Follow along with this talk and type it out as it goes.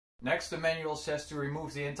Next, the manual says to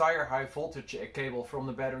remove the entire high voltage cable from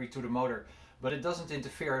the battery to the motor, but it doesn't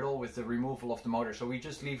interfere at all with the removal of the motor, so we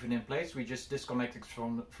just leave it in place. We just disconnect it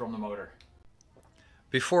from the motor.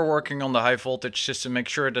 Before working on the high voltage system, make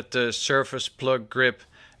sure that the surface plug grip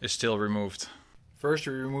is still removed. First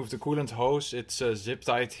we remove the coolant hose. It's zip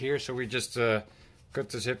tied here, so we just cut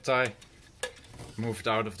the zip tie, move it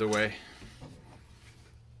out of the way.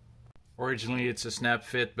 Originally it's a snap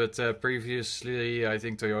fit, but previously I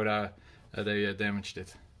think Toyota they damaged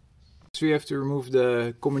it. So we have to remove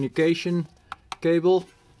the communication cable.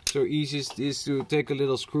 So easiest is to take a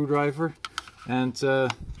little screwdriver and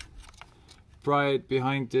pry it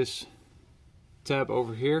behind this tab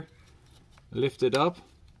over here, lift it up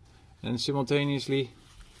and simultaneously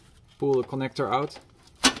pull the connector out.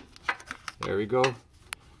 There we go.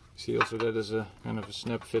 See also that is a kind of a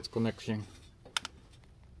snap fit connection.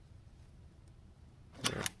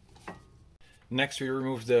 There. Next we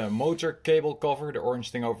remove the motor cable cover, the orange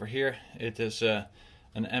thing over here. It is an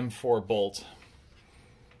M4 bolt.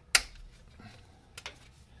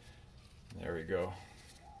 There we go.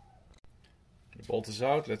 The bolt is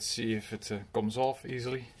out. Let's see if it comes off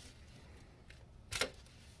easily.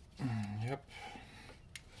 Yep.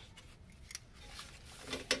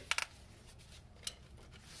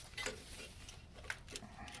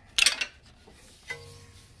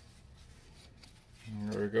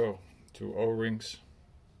 There we go. 2 O-rings.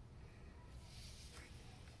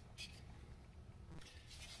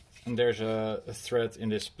 And there's a thread in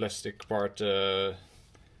this plastic part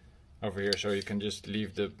over here, so you can just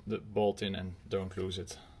leave the bolt in and don't lose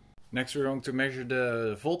it. Next we're going to measure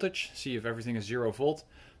the voltage, see if everything is 0 volt.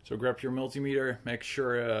 So grab your multimeter, make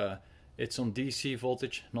sure it's on DC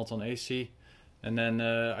voltage, not on AC. And then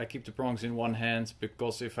I keep the prongs in one hand,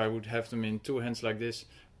 because if I would have them in 2 hands like this,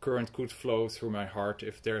 current could flow through my heart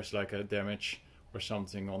if there's like a damage or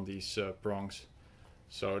something on these prongs.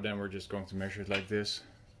 So then we're just going to measure it like this.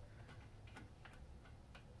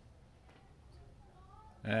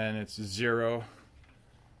 And it's 0.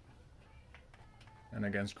 And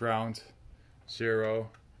against ground, 0.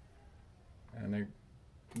 And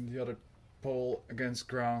the other pole against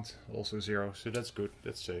ground, also 0. So that's good,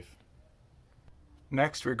 that's safe.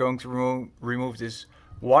 Next we're going to remove this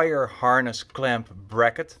wire harness clamp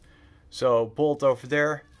bracket. So bolt over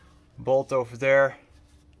there,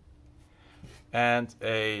 and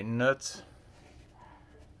a nut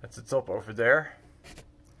at the top over there.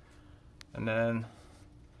 And then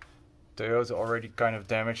Toyota already kind of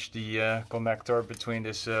damaged the connector between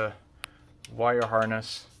this wire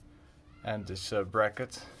harness and this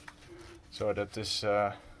bracket, so that this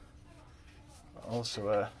also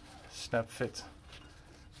a snap fit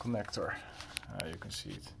connector. You can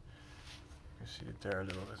see it. You can see it there a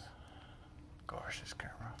little bit. Gosh, this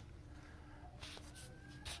camera.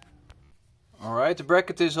 Alright, the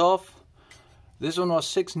bracket is off. This one was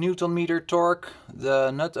 6 Newton meter torque.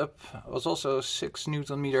 The nut up was also 6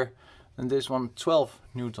 Newton meter. And this one 12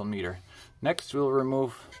 Newton meter. Next we'll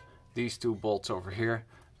remove these 2 bolts over here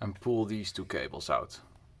and pull these 2 cables out.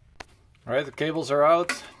 Alright, the cables are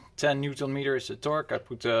out. 10 Newton meter is the torque. I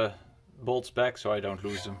put the bolts back so I don't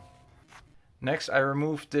lose them. Next I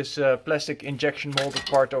removed this plastic injection molded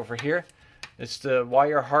part over here. It's the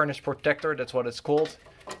wire harness protector, that's what it's called.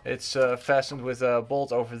 It's fastened with a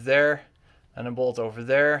bolt over there and a bolt over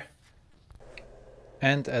there.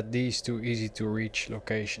 And at these 2 easy to reach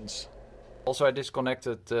locations. Also I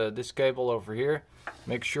disconnected this cable over here.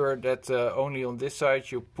 Make sure that only on this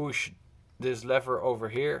side you push this lever over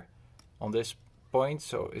here on this point,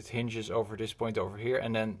 so it hinges over this point over here,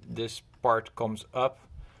 and then this part comes up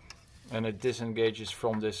and it disengages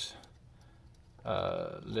from this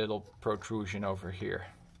little protrusion over here.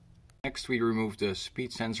 Next we remove the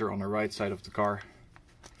speed sensor on the right side of the car.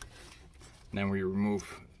 And then we remove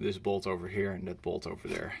this bolt over here and that bolt over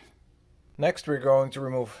there. Next we're going to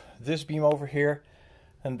remove this beam over here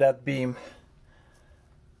and that beam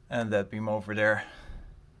over there.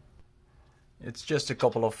 It's just a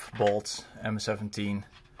couple of bolts, M17,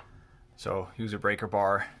 so use a breaker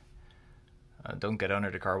bar. Don't get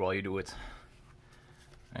under the car while you do it.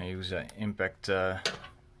 And use an impact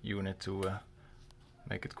unit to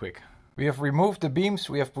make it quick. We have removed the beams,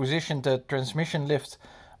 we have positioned the transmission lift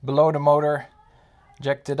below the motor,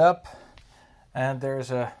 jacked it up, and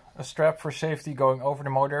there's a strap for safety going over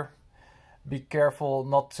the motor. Be careful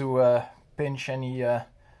not to pinch any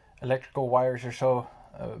electrical wires or so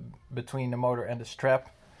between the motor and the strap.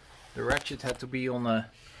 The ratchet had to be on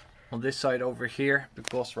this side over here,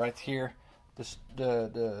 because right here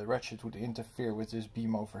the ratchet would interfere with this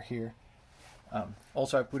beam over here.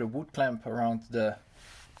 Also I put a wood clamp around the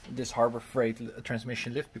this Harbor Freight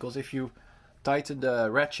transmission lift, because if you tighten the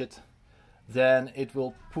ratchet, then it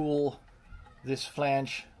will pull this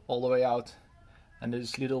flange all the way out and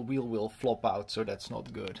this little wheel will flop out, so that's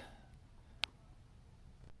not good.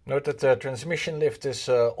 Note that the transmission lift is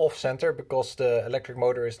off-center because the electric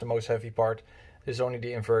motor is the most heavy part. This is only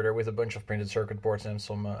the inverter with a bunch of printed circuit boards and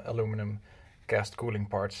some aluminum cast cooling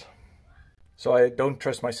parts. So I don't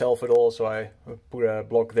trust myself at all, so I put a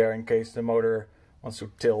block there in case the motor wants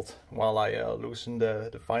to tilt while I loosen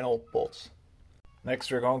the final bolts.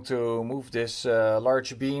 Next we're going to move this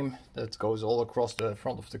large beam that goes all across the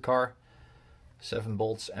front of the car. 7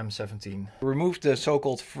 bolts M17. Remove the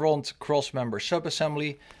so-called front crossmember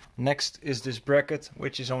subassembly. Next is this bracket,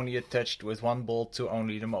 which is only attached with 1 bolt to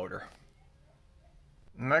only the motor.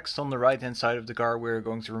 Next, on the right hand side of the car, we're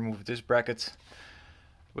going to remove this bracket,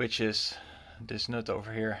 which is this nut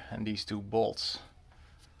over here and these 2 bolts.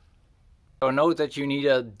 So note that you need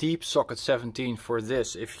a deep socket 17 for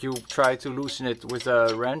this. If you try to loosen it with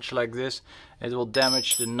a wrench like this, it will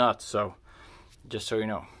damage the nut, so just so you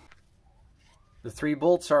know. The 3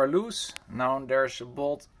 bolts are loose. Now there's a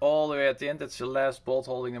bolt all the way at the end. That's the last bolt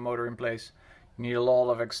holding the motor in place. You need a lot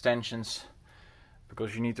of extensions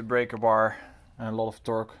because you need the breaker bar and a lot of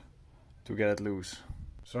torque to get it loose.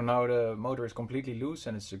 So now the motor is completely loose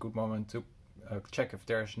and it's a good moment to check if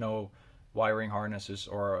there's no wiring harnesses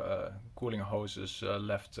or cooling hoses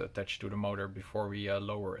left attached to the motor before we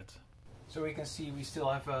lower it. So we can see we still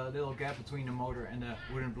have a little gap between the motor and the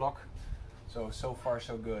wooden block. So far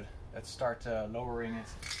so good. Let's start lowering it.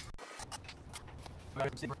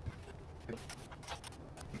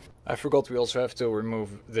 I forgot we also have to remove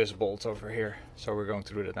this bolt over here, so we're going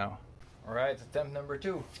to do that now. Alright, attempt number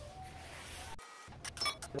 2.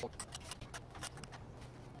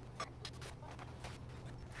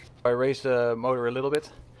 I raised the motor a little bit,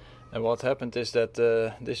 and what happened is that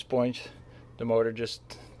this point the motor just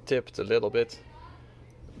tipped a little bit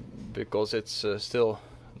because it's still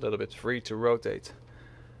a little bit free to rotate.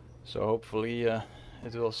 So hopefully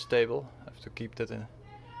it will stable. I have to keep that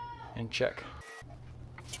in check.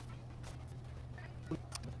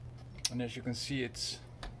 And as you can see, it's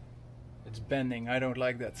bending. I don't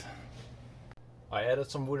like that. I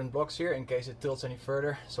added some wooden blocks here in case it tilts any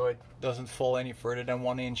further, so it doesn't fall any further than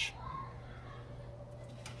 1 inch.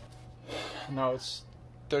 Now it's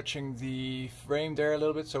touching the frame there a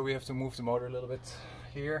little bit, so we have to move the motor a little bit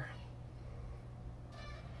here.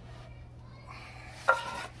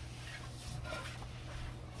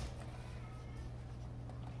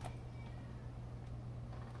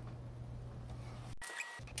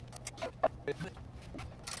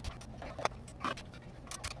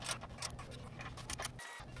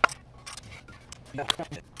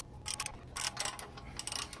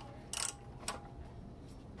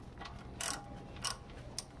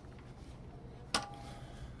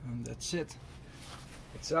 And that's it.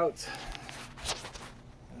 It's out.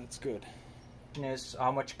 That's good. The question is,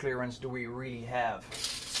 how much clearance do we really have?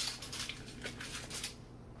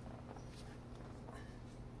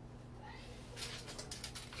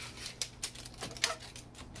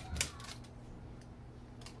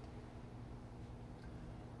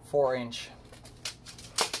 Four-inch.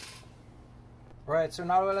 Right, so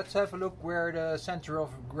now let's have a look where the center of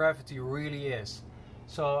gravity really is.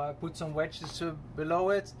 So I put some wedges below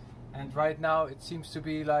it, and right now it seems to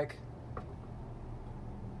be like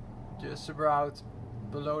just about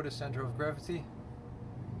below the center of gravity.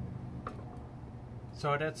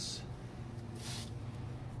 So that's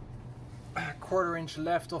a 1/4 inch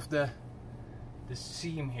left of the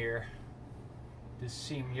seam here. This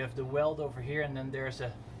seam, you have the weld over here, and then there's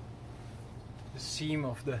the seam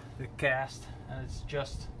of the cast, and it's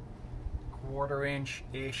just 1/4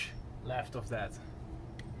 inch-ish left of that.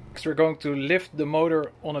 Next we're going to lift the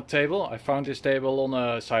motor on a table. I found this table on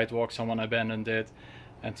a sidewalk, someone abandoned it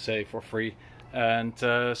and say for free. And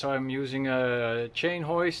so I'm using a chain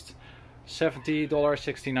hoist, $70,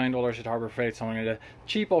 $69 at Harbor Freight, something like that.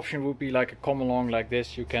 Cheap option would be like a come along like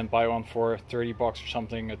this. You can buy one for 30 bucks or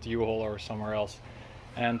something at U-Haul or somewhere else.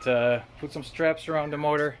 And put some straps around the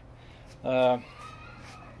motor,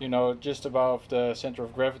 you know, just above the center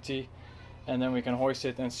of gravity. And then we can hoist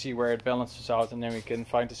it and see where it balances out, and then we can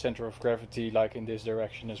find the center of gravity like in this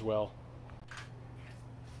direction as well.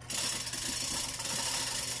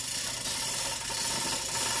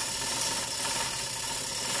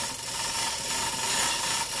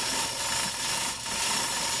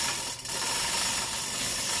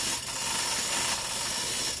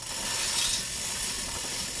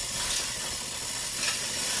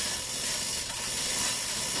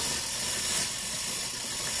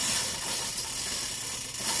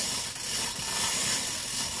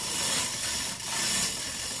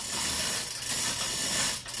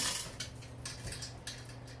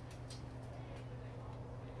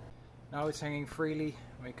 Now it's hanging freely.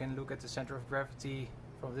 We can look at the center of gravity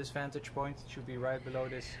from this vantage point. It should be right below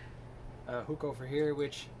this hook over here,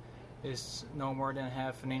 which is no more than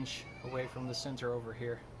half an inch away from the center over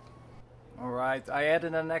here. Alright, I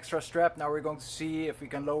added an extra strap. Now we're going to see if we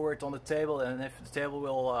can lower it on the table and if the table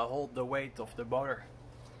will hold the weight of the motor.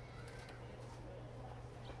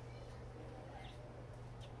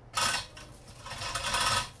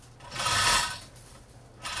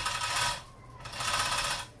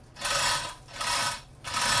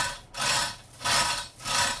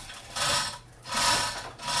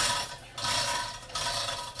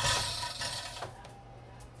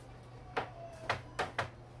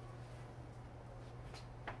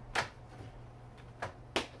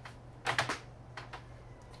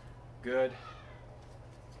 Good.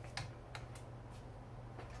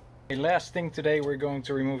 The last thing today, we're going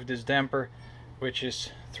to remove this damper, which is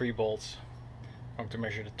 3 bolts. I'm going to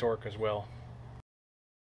measure the torque as well.